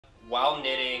while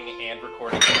knitting and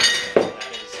recording content. That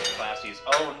is classy.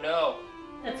 Oh no!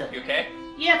 That's okay. You okay?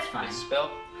 Yeah, it's fine. Did you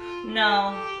spill?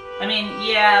 No. I mean,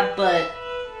 yeah, but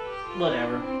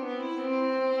whatever.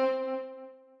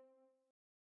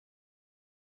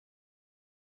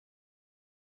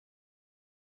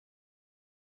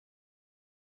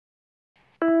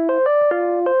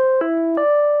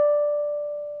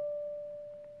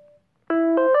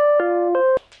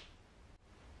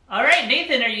 All right,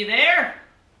 Nathan, are you there?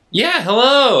 Yeah,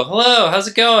 hello! Hello, how's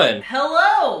it going?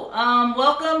 Hello!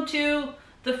 Welcome to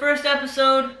the first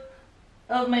episode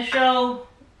of my show.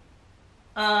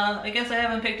 I guess I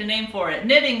haven't picked a name for it.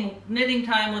 Knitting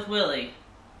Time with Willie.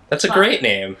 That's a great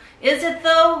name. Is it,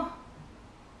 though?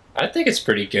 I think it's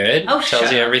pretty good. Oh,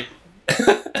 Tells you everything.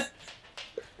 That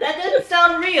didn't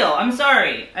sound real. I'm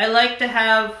sorry. I like to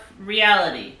have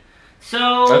reality.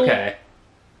 So... Okay.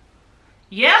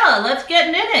 Yeah, let's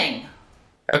get knitting.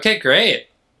 Okay, great.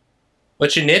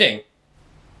 What you knitting?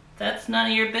 That's none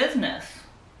of your business.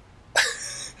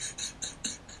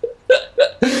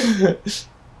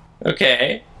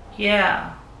 Okay.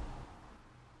 Yeah.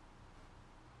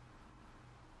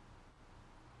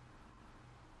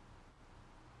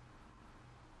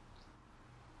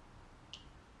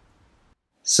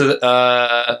 So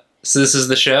this is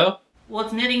the show? Well,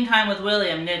 it's Knitting Time with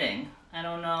Willie. I'm knitting. I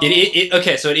don't know.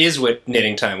 Okay, so it is with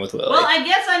Knitting Time with Willie. Well, I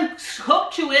guess I'm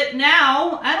hooked to it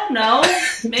now. I don't know.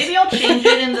 Maybe I'll change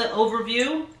it in the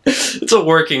overview. It's a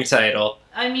working title.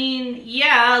 I mean,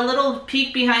 yeah, a little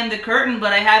peek behind the curtain,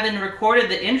 but I haven't recorded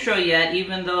the intro yet,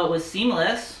 even though it was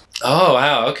seamless. Oh,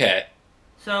 wow, okay.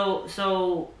 So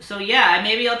yeah,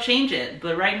 maybe I'll change it.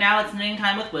 But right now it's Knitting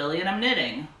Time with Willie, and I'm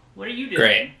knitting. What are you doing?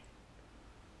 Great.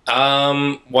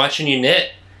 Watching you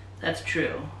knit. That's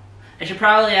true. I should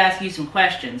probably ask you some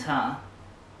questions, huh?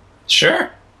 Sure.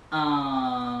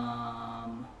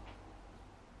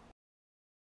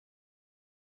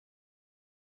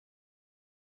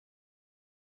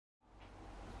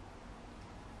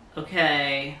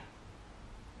 Okay.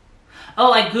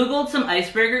 Oh, I googled some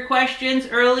icebreaker questions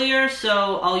earlier,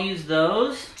 so I'll use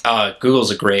those. Google's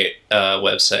a great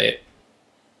website.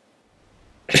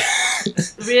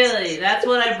 Really, that's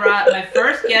what I brought my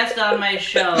first guest on my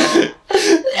show. And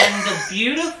the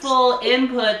beautiful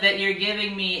input that you're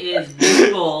giving me is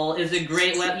Google is a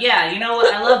great web. Yeah, you know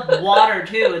what? I love water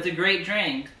too. It's a great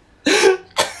drink.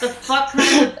 The fuck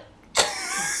kind of...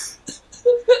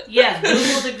 Yes,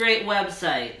 Google's a great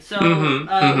website. So,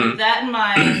 with that in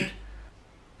mind,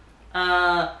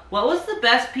 what was the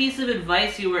best piece of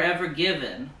advice you were ever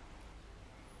given?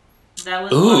 That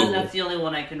was one, that's the only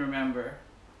one I can remember.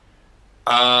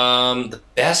 The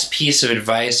best piece of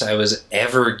advice I was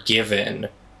ever given.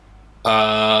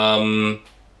 Don't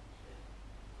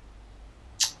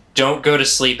go to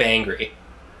sleep angry.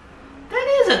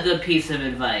 That is a good piece of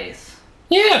advice.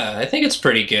 Yeah, I think it's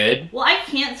pretty good. Well, I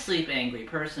can't sleep angry,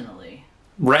 personally.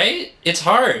 Right? It's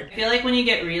hard. I feel like when you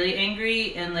get really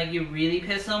angry and, like, you really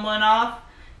piss someone off,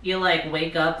 you, like,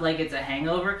 wake up like it's a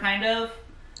hangover, kind of.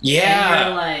 Yeah. And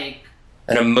you're, like...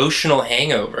 An emotional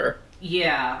hangover.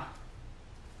 Yeah.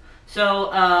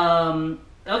 So,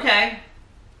 okay.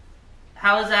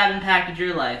 How has that impacted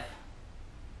your life?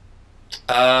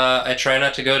 I try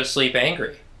not to go to sleep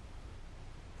angry.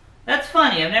 That's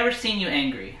funny. I've never seen you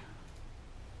angry.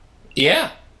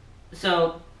 Yeah.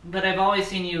 So, but I've always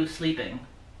seen you sleeping.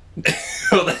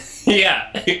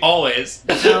 Yeah, always.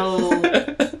 So,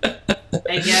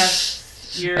 I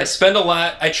guess you're... I spend a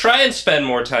lot... I try and spend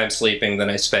more time sleeping than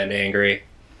I spend angry.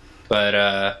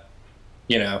 But,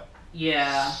 you know...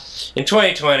 Yeah. In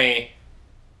 2020,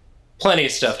 plenty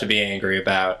of stuff to be angry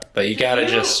about, but you gotta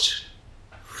just...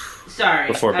 Sorry,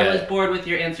 before bed. I was bored with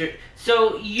your answer.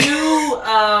 So you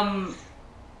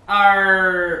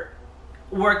are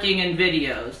working in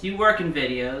videos. You work in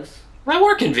videos. I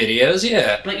work in videos,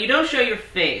 yeah. But you don't show your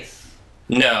face.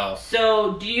 No.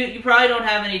 So do you probably don't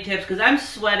have any tips, because I'm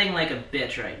sweating like a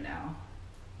bitch right now.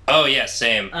 Oh, yeah,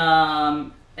 same.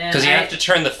 Because you have to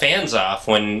turn the fans off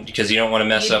because you don't want to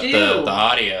mess up the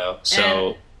audio. So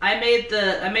and I made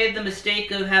the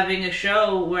mistake of having a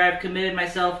show where I've committed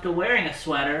myself to wearing a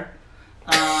sweater.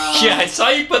 Yeah, I saw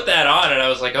you put that on, and I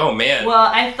was like, oh man. Well,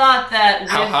 I thought that.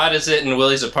 How hot is it in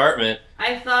Willie's apartment?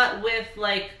 I thought with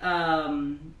like a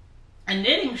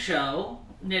knitting show,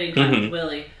 Knitting Time with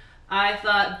Willie, I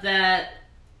thought that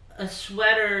a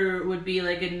sweater would be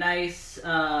like a nice.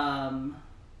 I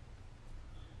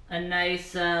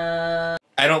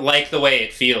don't like the way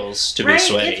it feels to be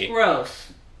sweaty. It's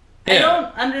gross. Yeah. I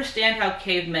don't understand how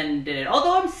cavemen did it.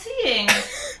 Although I'm seeing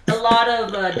a lot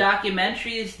of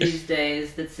documentaries these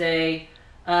days that say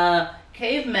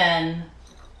cavemen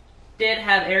did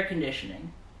have air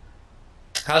conditioning.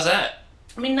 How's that?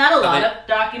 I mean, not a lot of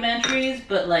documentaries,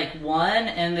 but like one,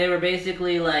 and they were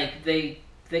basically like they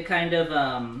kind of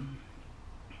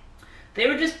they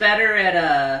were just better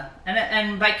at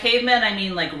and by cavemen I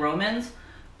mean like Romans,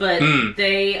 but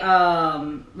they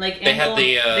angled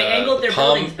their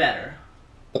buildings better.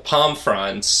 The palm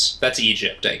fronds, that's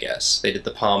Egypt, I guess. They did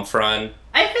the palm frond.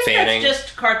 I think fanning. That's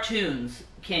just cartoons,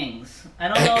 kings. I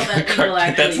don't know if that people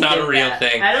actually that's not did a real that.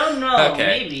 thing. I don't know,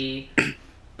 okay. Maybe.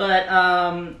 But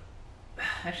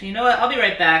actually, you know what? I'll be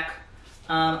right back.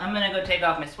 I'm gonna go take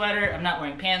off my sweater. I'm not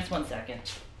wearing pants. 1 second.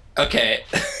 Okay.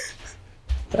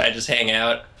 I just hang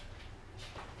out.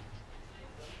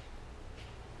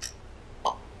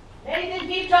 Nathan,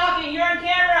 keep talking. You're on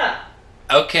camera.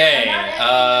 Okay.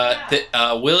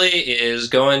 Willie is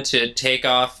going to take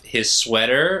off his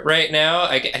sweater right now.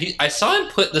 I saw him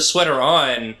put the sweater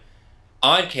on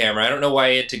camera. I don't know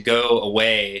why he had to go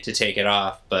away to take it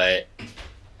off, but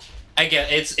I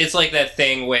get it's like that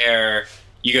thing where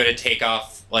you go to take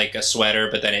off like a sweater,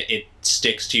 but then it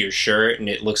sticks to your shirt and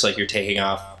it looks like you're taking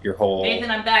off your whole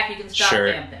Nathan, I'm back. You can stop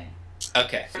shirt. vamping.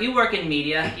 Okay. You work in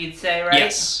media, you'd say, right?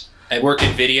 Yes. I work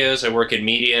in videos, I work in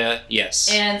media, yes.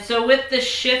 And so with the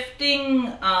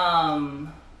shifting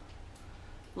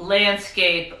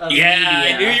landscape of media...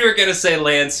 Yeah, I knew you were going to say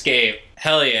landscape.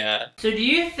 Hell yeah. So do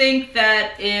you think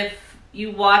that if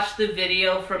you watched the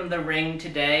video from The Ring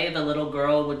today, the little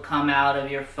girl would come out of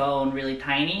your phone really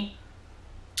tiny?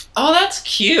 Oh, that's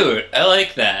cute. I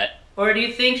like that. Or do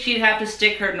you think she'd have to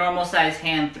stick her normal-sized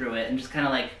hand through it and just kind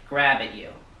of, like, grab at you?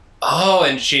 Oh,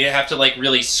 and she'd have to, like,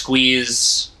 really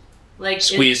squeeze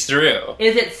through.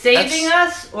 Is it saving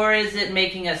us, or is it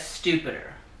making us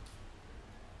stupider?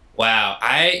 Wow.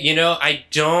 I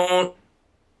don't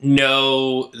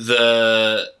know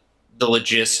the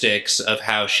logistics of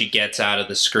how she gets out of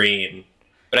the screen.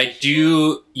 But I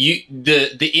do...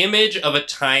 The image of a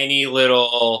tiny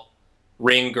little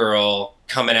ring girl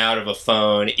coming out of a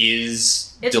phone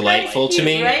is delightful to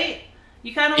me. Right?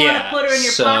 You kind of want to put her in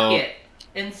your pocket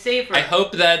and save her. I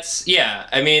hope that's... Yeah,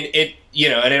 I mean,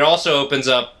 and it also opens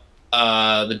up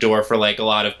the door for, like, a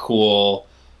lot of cool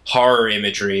horror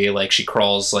imagery. Like, she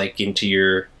crawls, like, into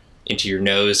your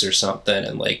nose or something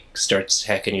and, like, starts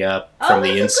hecking you up from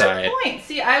the inside. Good point.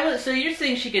 See, so you're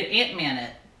saying she could Ant-Man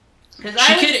it. Because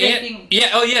I was thinking...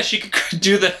 she could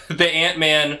do the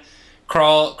Ant-Man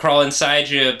crawl inside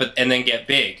you, and then get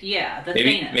big. Yeah,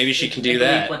 maybe she can do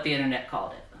that. What the internet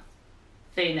called it.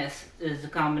 Thanos is a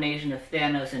combination of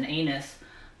Thanos and anus.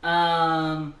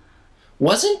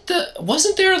 Wasn't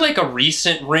there like a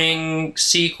recent Ring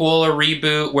sequel or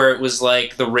reboot where it was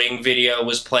like the Ring video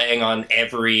was playing on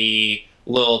every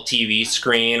little TV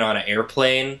screen on an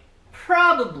airplane?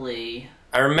 Probably.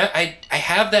 I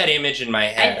have that image in my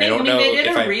head. They did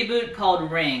a reboot called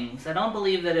Rings. I don't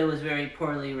believe that it was very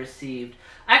poorly received.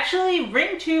 Actually,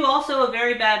 Ring 2 also a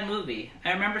very bad movie.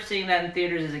 I remember seeing that in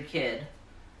theaters as a kid.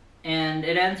 And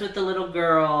it ends with the little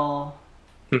girl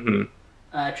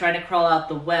trying to crawl out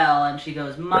the well, and she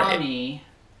goes, "Mommy."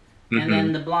 Right. And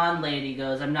then the blonde lady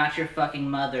goes, "I'm not your fucking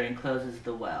mother," and closes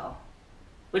the well.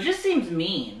 Which just seems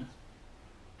mean.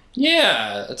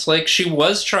 Yeah, it's like she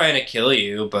was trying to kill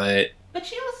you, but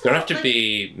she also... You don't have to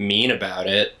be mean about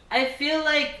it. I feel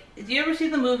like... Do you ever see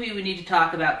the movie We Need to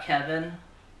Talk About Kevin?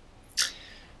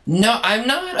 No, I'm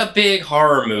not a big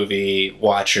horror movie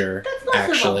watcher,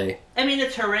 actually. I mean,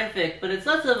 it's horrific, but it's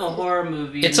less of a horror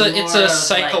movie. It's a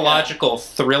psychological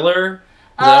thriller.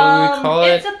 Is that what we call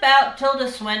it? It's about Tilda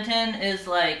Swinton is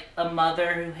like a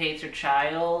mother who hates her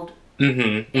child.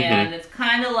 And it's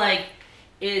kind of like,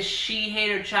 is she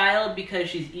hate her child because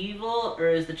she's evil, or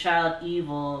is the child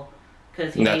evil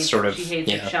because she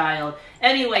hates her child?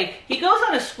 Anyway, he goes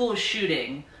on a school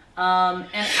shooting, and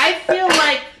I feel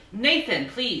like... Nathan,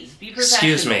 please, be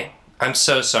professional. Excuse me. I'm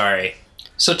so sorry.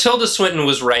 So Tilda Swinton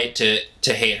was right to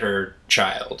hate her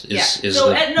child, is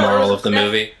the moral of the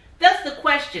movie? That's the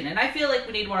question, and I feel like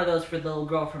we need one of those for the little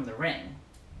girl from The Ring.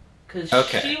 Because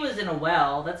she was in a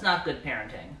well. That's not good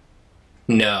parenting.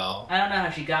 No. I don't know how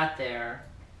she got there,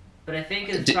 but I think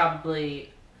it's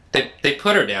probably... They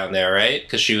put her down there, right?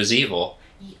 Because she was evil.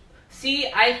 See,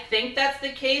 I think that's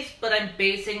the case, but I'm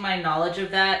basing my knowledge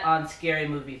of that on Scary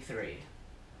Movie 3.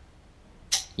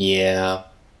 Yeah.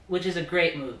 Which is a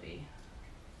great movie.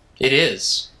 It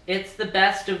is. It's the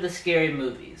best of the scary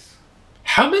movies.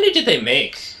 How many did they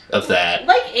make of that?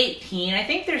 Like 18. I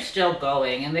think they're still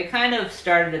going, and they kind of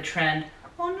started a trend.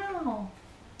 Oh no.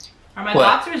 Are my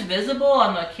boxers visible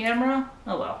on the camera?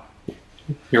 Oh well.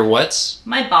 Your what's?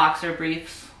 My boxer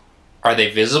briefs. Are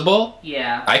they visible?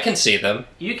 Yeah. I can see them.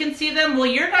 You can see them? Well,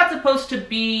 you're not supposed to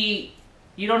be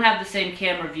You don't have the same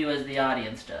camera view as the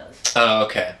audience does. Oh,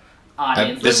 okay.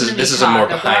 Audience, this is a more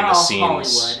behind the scenes.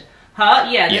 Hollywood. Huh?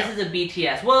 Yeah, this is a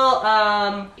BTS.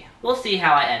 Well, we'll see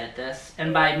how I edit this,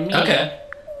 and by me,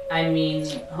 I mean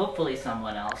hopefully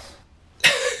someone else.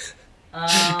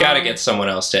 Gotta get someone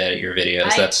else to edit your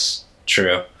videos. That's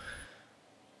true.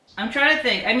 I'm trying to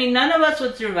think. I mean, none of us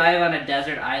would survive on a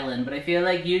desert island, but I feel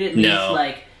like you'd at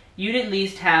least you'd at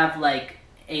least have like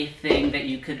a thing that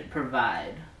you could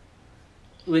provide.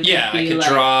 I could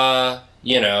draw.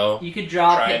 You could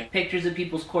draw pictures of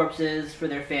people's corpses for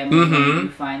their families when you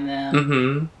find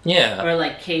them. Yeah. Or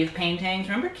like cave paintings.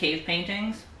 Remember cave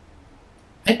paintings?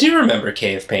 I do remember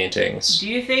cave paintings. Do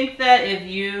you think that if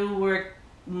you were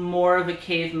more of a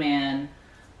caveman,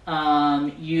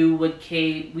 we would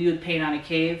paint on a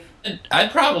cave? I'd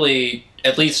probably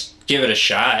at least give it a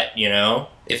shot.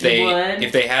 If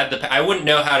they had I wouldn't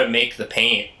know how to make the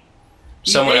paint.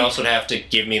 Someone else would have to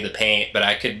give me the paint, but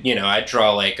I could, I'd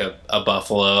draw like a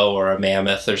buffalo or a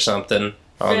mammoth or something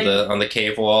on the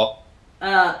cave wall.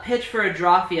 Pitch for a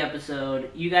Drawfee episode.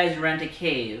 You guys rent a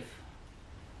cave.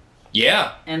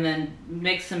 Yeah. And then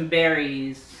mix some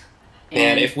berries.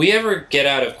 And if we ever get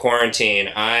out of quarantine,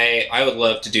 I would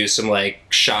love to do some like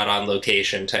shot on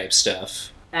location type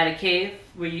stuff. At a cave?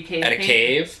 Were you cave At a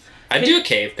cave? I'd do a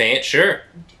cave paint, sure.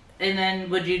 And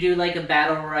then would you do like a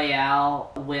battle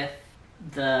royale with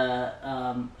the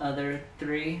other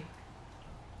three?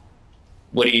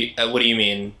 What do you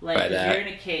mean by that? You're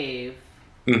in a cave,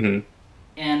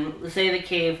 and let's say the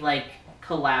cave like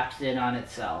collapsed in on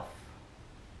itself,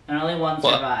 and only one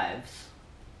survives.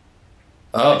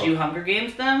 Oh. Would you Hunger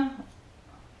Games them?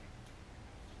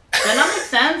 Does that not make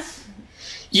sense?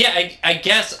 Yeah, I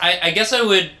guess I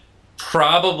would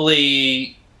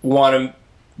probably want to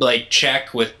like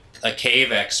check with a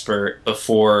cave expert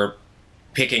before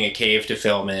picking a cave to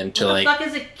film in. What the fuck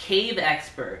is a cave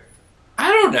expert?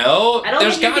 I don't know.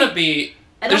 There's gotta be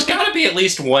at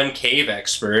least one cave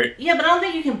expert. Yeah, but I don't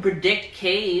think you can predict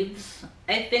caves.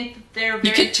 I think that they're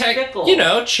very fickle.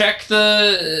 Check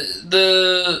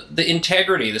the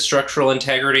integrity, the structural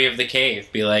integrity of the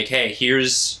cave. Be like, hey,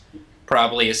 here's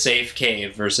probably a safe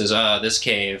cave versus this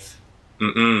cave.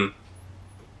 No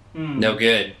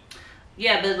good.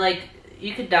 Yeah, but like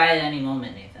you could die at any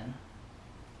moment, Nathan.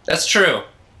 That's true.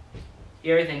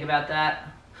 You ever think about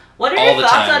that? What are your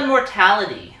thoughts on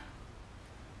mortality?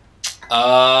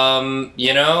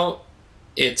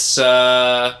 It's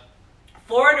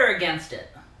for it or against it?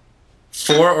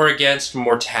 For or against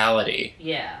mortality?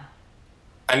 Yeah.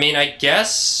 I mean, I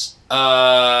guess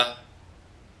wow.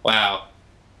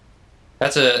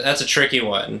 That's a tricky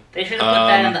one. They should have put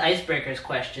that in the icebreakers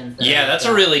questions. Yeah, that's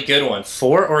a really good one.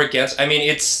 For or against? I mean,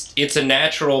 it's a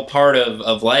natural part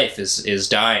of life is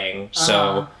dying.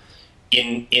 So,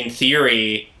 in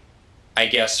theory, I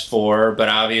guess for, but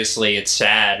obviously it's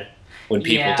sad when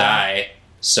people die.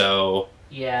 So,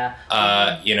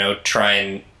 try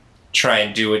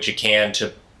and do what you can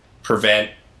to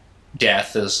prevent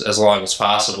death as long as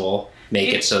possible.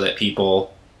 Make it so that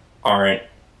people aren't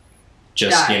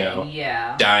just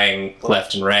dying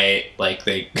left and right like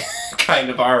they kind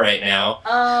of are right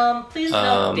now. Please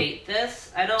don't date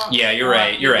this. I don't. Yeah, you're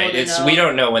right. We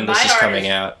don't know when this is coming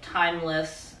out.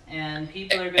 Timeless, and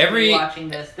people are going to be watching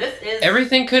this.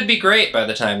 Everything could be great by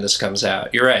the time this comes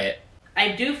out. You're right. I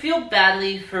do feel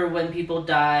badly for when people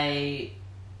die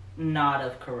not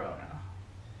of corona.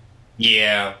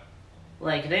 Yeah.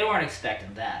 Like they weren't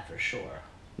expecting that for sure.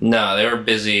 No, they were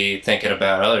busy thinking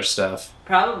about other stuff.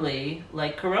 Probably,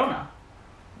 like corona.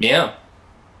 Yeah.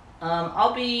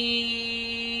 I'll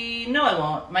be... No, I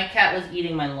won't. My cat was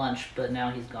eating my lunch, but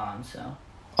now he's gone, so...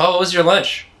 Oh, what was your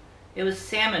lunch? It was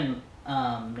salmon,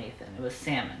 Nathan. It was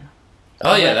salmon.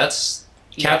 Oh, yeah, that's...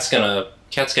 Cat's gonna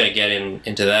get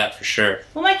into that for sure.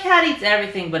 Well, my cat eats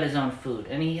everything but his own food,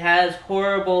 and he has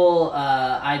horrible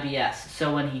IBS.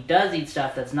 So when he does eat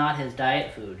stuff that's not his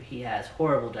diet food, he has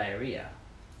horrible diarrhea.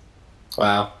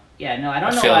 Wow. Yeah, no, I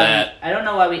don't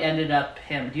know why we ended up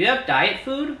him. Do you have diet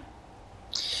food?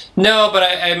 No, but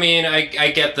I mean,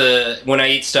 I get when I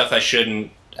eat stuff I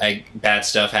shouldn't, bad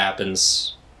stuff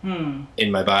happens in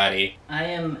my body. I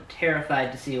am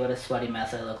terrified to see what a sweaty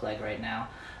mess I look like right now.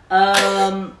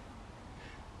 I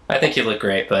think you look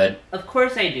great, bud. Of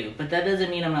course I do, but that doesn't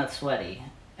mean I'm not sweaty.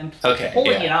 I'm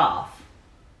pulling it off.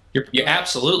 You're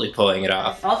absolutely pulling it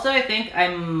off. Also, I think I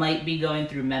might be going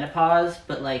through menopause,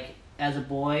 but like as a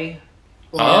boy.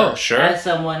 Oh, sure. As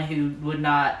someone who would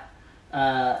not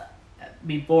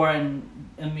be born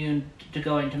immune to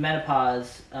going to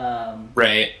menopause.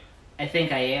 Right. I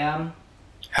think I am.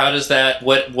 How does that?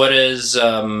 What is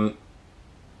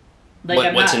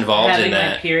Like what's involved in having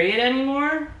that? my period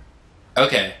anymore.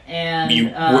 Okay.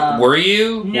 And were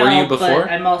you? No, were you before?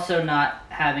 But I'm also not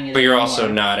having it. But you're anymore. also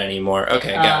not anymore.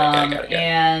 Okay, got it.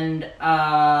 And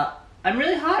I'm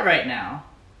really hot right now.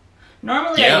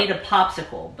 Normally I need a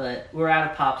popsicle, but we're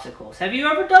out of popsicles. Have you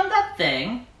ever done that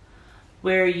thing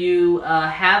where you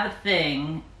have a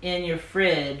thing in your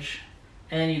fridge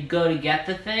and then you go to get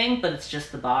the thing, but it's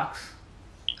just the box?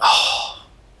 Oh,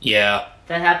 yeah.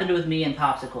 That happened with me and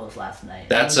popsicles last night.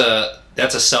 That's a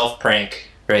self prank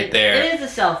right there. It is a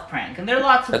self prank, and there are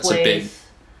lots of ways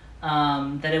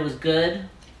that it was good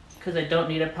because I don't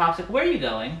need a popsicle. Where are you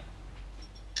going?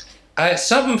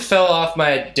 Something fell off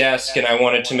my desk, and I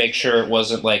wanted to make sure it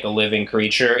wasn't like a living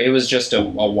creature. It was just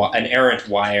an errant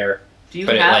wire. Do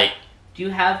you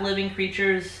have living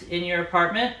creatures in your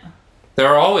apartment? There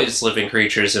are always living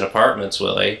creatures in apartments,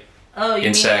 Willie. Oh, you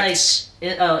insects.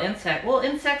 mean like insect? Well,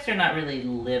 insects are not really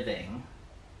living.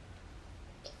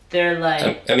 They're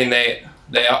like. I mean, they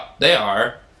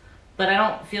are. But I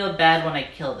don't feel bad when I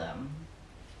kill them.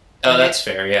 Oh, that's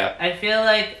fair. Yeah. I feel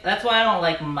like that's why I don't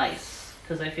like mice.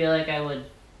 Because I feel like I would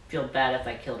feel bad if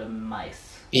I killed a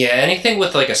mice. Yeah, anything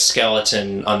with like a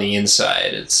skeleton on the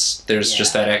inside, there's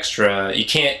just that extra. You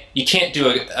can't do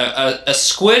a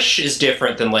squish is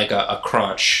different than like a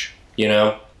crunch, you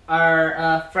know.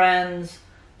 Our friends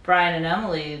Brian and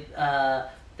Emily,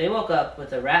 they woke up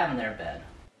with a rat in their bed.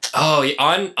 Oh,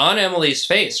 on Emily's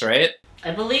face, right?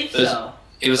 I believe so.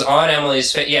 It was on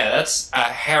Emily's face. Yeah, that's a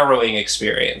harrowing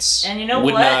experience. And you know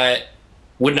what?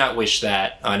 Would not wish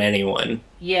that on anyone.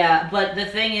 Yeah, but the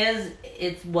thing is,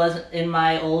 it wasn't in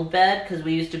my old bed because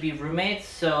we used to be roommates.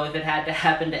 So if it had to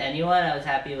happen to anyone, I was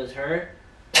happy it was her.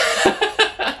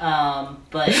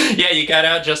 But yeah, you got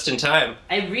out just in time.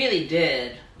 I really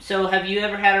did. So have you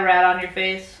ever had a rat on your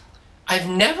face? I've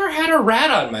never had a rat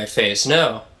on my face.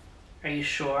 No. Are you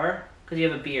sure? Because you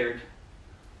have a beard.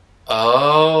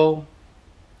 Oh.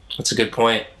 That's a good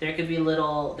point. There could be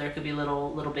little baby rats. There could be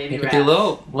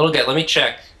little guy. Let me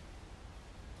check.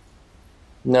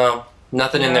 No,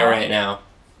 nothing in there right now.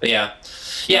 But yeah,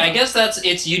 I guess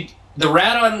the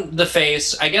rat on the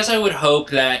face. I guess I would hope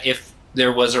that if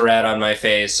there was a rat on my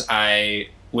face, I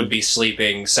would be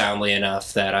sleeping soundly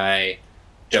enough that I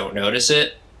don't notice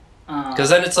it. Because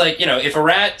then it's like, if a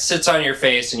rat sits on your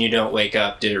face and you don't wake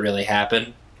up, did it really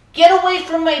happen? Get away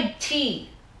from my tea!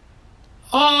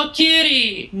 Oh,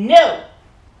 kitty! No!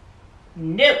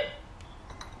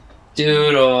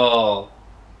 Doodle.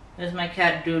 There's my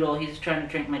cat Doodle. He's trying to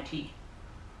drink my tea.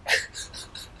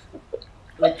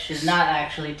 Which is not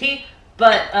actually tea,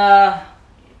 but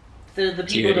the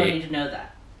people don't need to know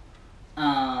that.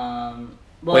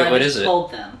 Wait, what is it? I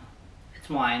told them. It's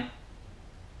wine.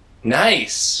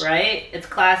 Nice. Right? It's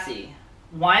classy.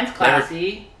 Wine's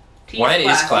classy. Wine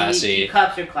is classy.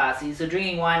 Teacups are classy. So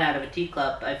drinking wine out of a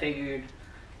teacup, I figured,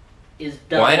 is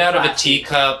double wine out classy. of a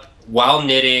teacup while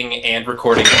knitting and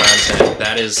recording content.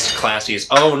 That is classy.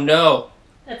 Oh no.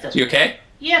 That's okay. You okay?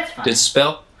 Yeah, it's fine. Did it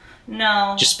spill?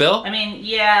 No. Did you spill? I mean,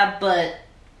 yeah, but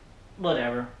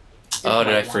whatever. Did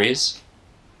I freeze?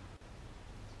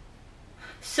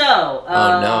 So,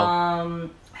 oh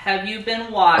no. Have you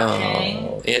been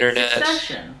watching internet.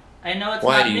 Succession? I know it's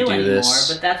Why not do you new do anymore,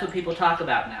 this? but that's what people talk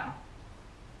about now.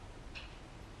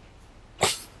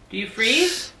 Do you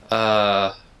freeze?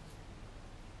 Oh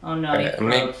no, you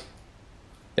froze.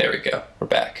 There we go. We're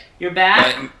back. You're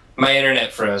back? My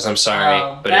internet froze. I'm sorry.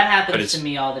 Oh, that happens to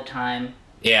me all the time.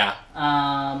 Yeah.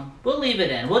 We'll leave it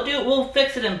in. We'll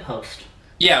fix it in post.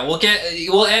 Yeah, we'll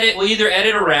either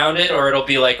edit around it or it'll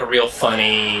be like a real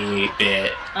funny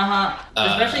bit.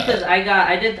 Especially because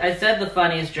I said the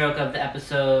funniest joke of the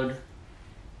episode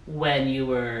when you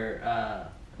were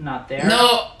not there.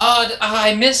 No,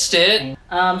 I missed it.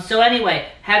 So anyway,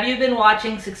 have you been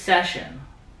watching Succession?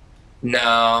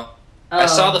 No.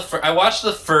 I watched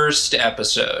the first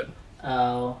episode.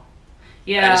 Oh.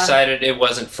 Yeah. I decided it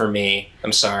wasn't for me.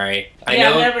 I'm sorry. I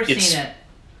know I've never seen it.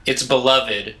 It's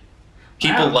beloved.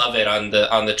 People love it on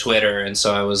the Twitter, and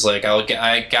so I was like,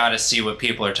 I gotta see what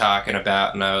people are talking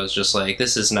about, and I was just like,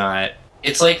 this is not.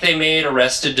 It's like they made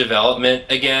Arrested Development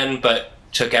again, but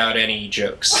took out any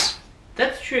jokes.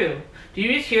 That's true. Do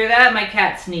you just hear that? My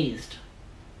cat sneezed.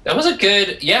 That was a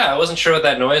good. Yeah, I wasn't sure what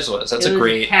that noise was. That's a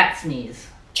great cat sneeze.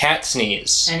 Cat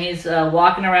sneeze. And he's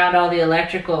walking around all the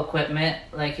electrical equipment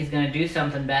like he's gonna do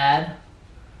something bad,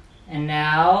 and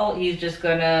now he's just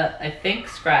gonna, I think,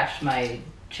 scratch my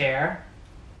chair.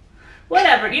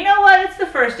 Whatever. You know what? It's the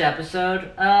first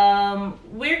episode.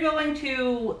 We're going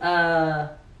to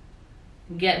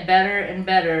get better and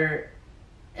better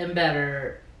and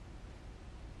better,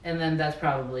 and then that's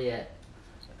probably it.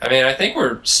 I mean, I think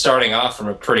we're starting off from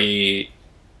a pretty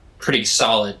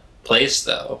solid place,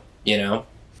 though, you know?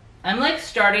 I'm, like,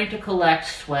 starting to collect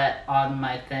sweat on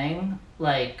my thing.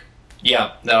 Like...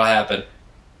 Yeah, that'll happen.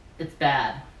 It's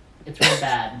bad. It's real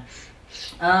bad.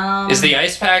 Is the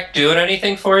ice pack doing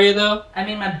anything for you, though? I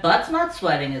mean, my butt's not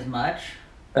sweating as much.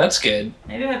 That's good.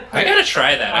 Maybe I gotta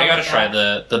try that. I gotta try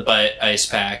the butt ice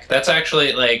pack. That's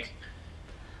actually, like...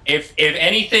 If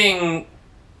anything...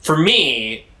 For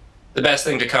me... The best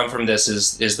thing to come from this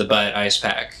is the butt ice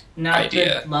pack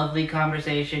idea. The lovely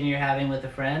conversation you're having with a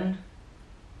friend?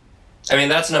 I mean,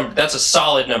 that's a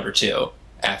solid number 2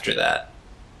 after that.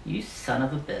 You son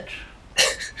of a bitch.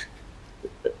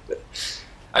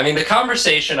 I mean, the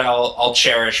conversation I'll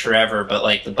cherish forever, but,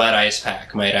 like, the butt ice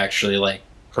pack might actually, like,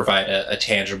 provide a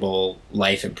tangible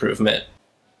life improvement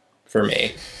for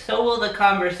me. So will the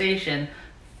conversation.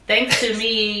 Thanks to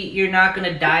me, you're not going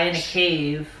to die in a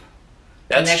cave.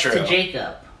 That's next true. To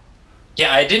Jacob.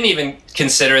 Yeah, I didn't even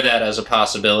consider that as a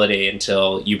possibility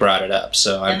until you brought it up.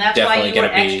 So I'm definitely going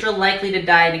to be... And that's why you were extra likely to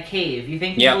die in a cave. You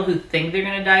think people who think they're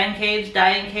going to die in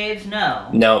caves?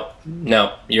 No.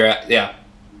 No. You're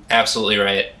absolutely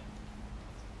right.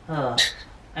 Ugh.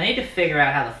 I need to figure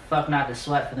out how the fuck not to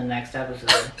sweat for the next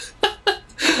episode.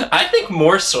 I think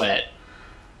more sweat.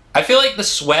 I feel like the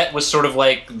sweat was sort of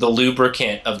like the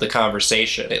lubricant of the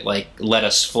conversation. It, like, let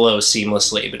us flow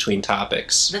seamlessly between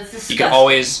topics. That's disgusting.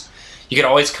 You could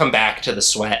always come back to the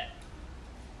sweat.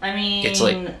 I mean, it's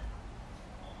like,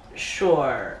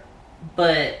 sure,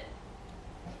 but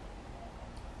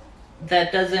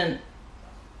that doesn't...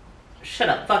 Shut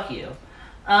up, fuck you.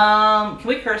 Can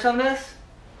we curse on this?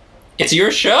 It's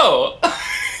your show.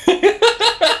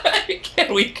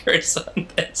 Can we curse on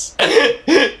this?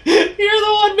 You're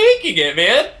the one making it,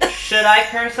 man. Should I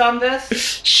curse on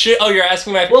this? Oh, you're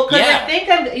asking my... Well, because I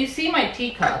think you see my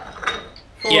teacup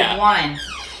full of wine.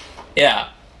 Yeah.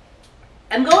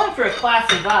 I'm going for a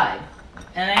classy vibe.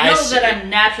 And I know that I'm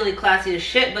naturally classy as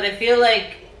shit, but I feel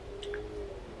like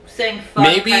saying fuck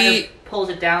kind of pulls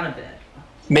it down a bit.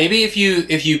 Maybe if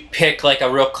you pick, like,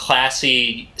 a real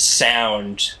classy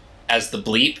sound as the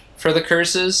bleep for the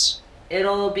curses...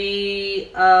 It'll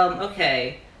be,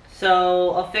 okay,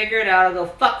 so I'll figure it out. I'll go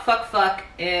fuck,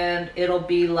 and it'll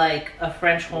be like a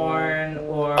French horn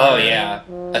or... Oh, yeah.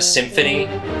 A symphony.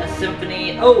 A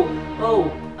symphony.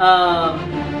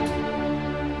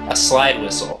 A slide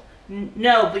whistle.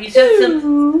 No, but you said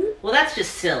some... Well, that's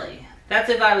just silly. That's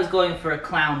if I was going for a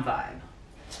clown vibe.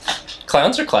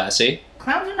 Clowns are classy.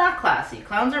 Clowns are not classy.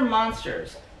 Clowns are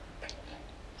monsters.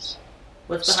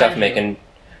 What's behind Stuff you? making...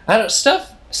 I don't...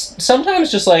 Stuff...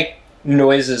 Sometimes just, like,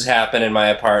 noises happen in my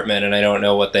apartment and I don't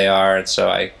know what they are, and so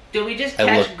I... Did we just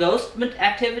catch ghost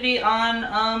activity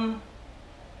on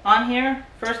here?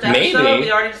 First episode, maybe.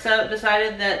 We already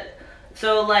decided that...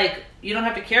 So, like, you don't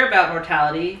have to care about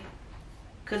mortality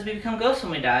because we become ghosts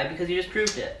when we die because you just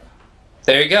proved it.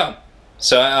 There you go.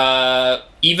 So,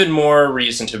 even more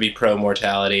reason to be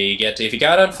pro-mortality. If you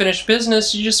got unfinished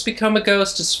business, you just become a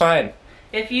ghost, it's fine.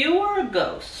 If you were a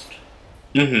ghost...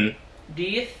 Mm-hmm. Do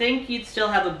you think you'd still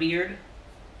have a beard?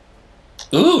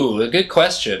 Ooh, a good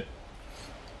question.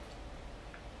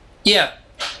 Yeah.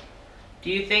 Do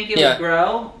you think it would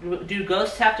grow? Do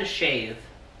ghosts have to shave?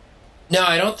 No,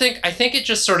 I don't think... I think it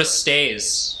just sort of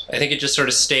stays. I think it just sort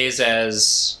of stays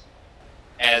as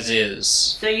is.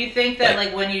 So you think that,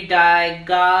 like, when you die,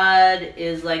 God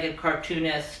is, like, a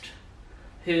cartoonist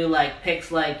who, like, picks,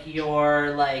 like,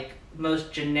 your, like,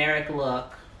 most generic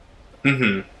look.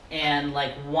 Mm-hmm. And,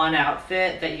 like, one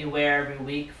outfit that you wear every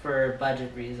week for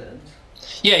budget reasons.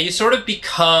 Yeah, you sort of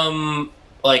become,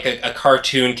 like, a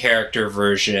cartoon character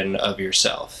version of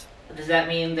yourself. Does that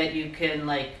mean that you can,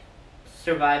 like,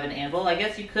 survive an anvil? I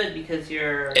guess you could because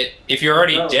you're... If you're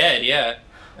already dead, yeah.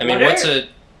 I mean, what's a...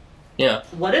 Yeah.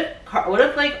 What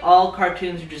if, like, all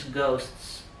cartoons are just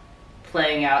ghosts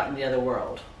playing out in the other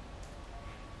world?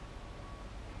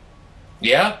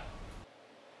 Yeah.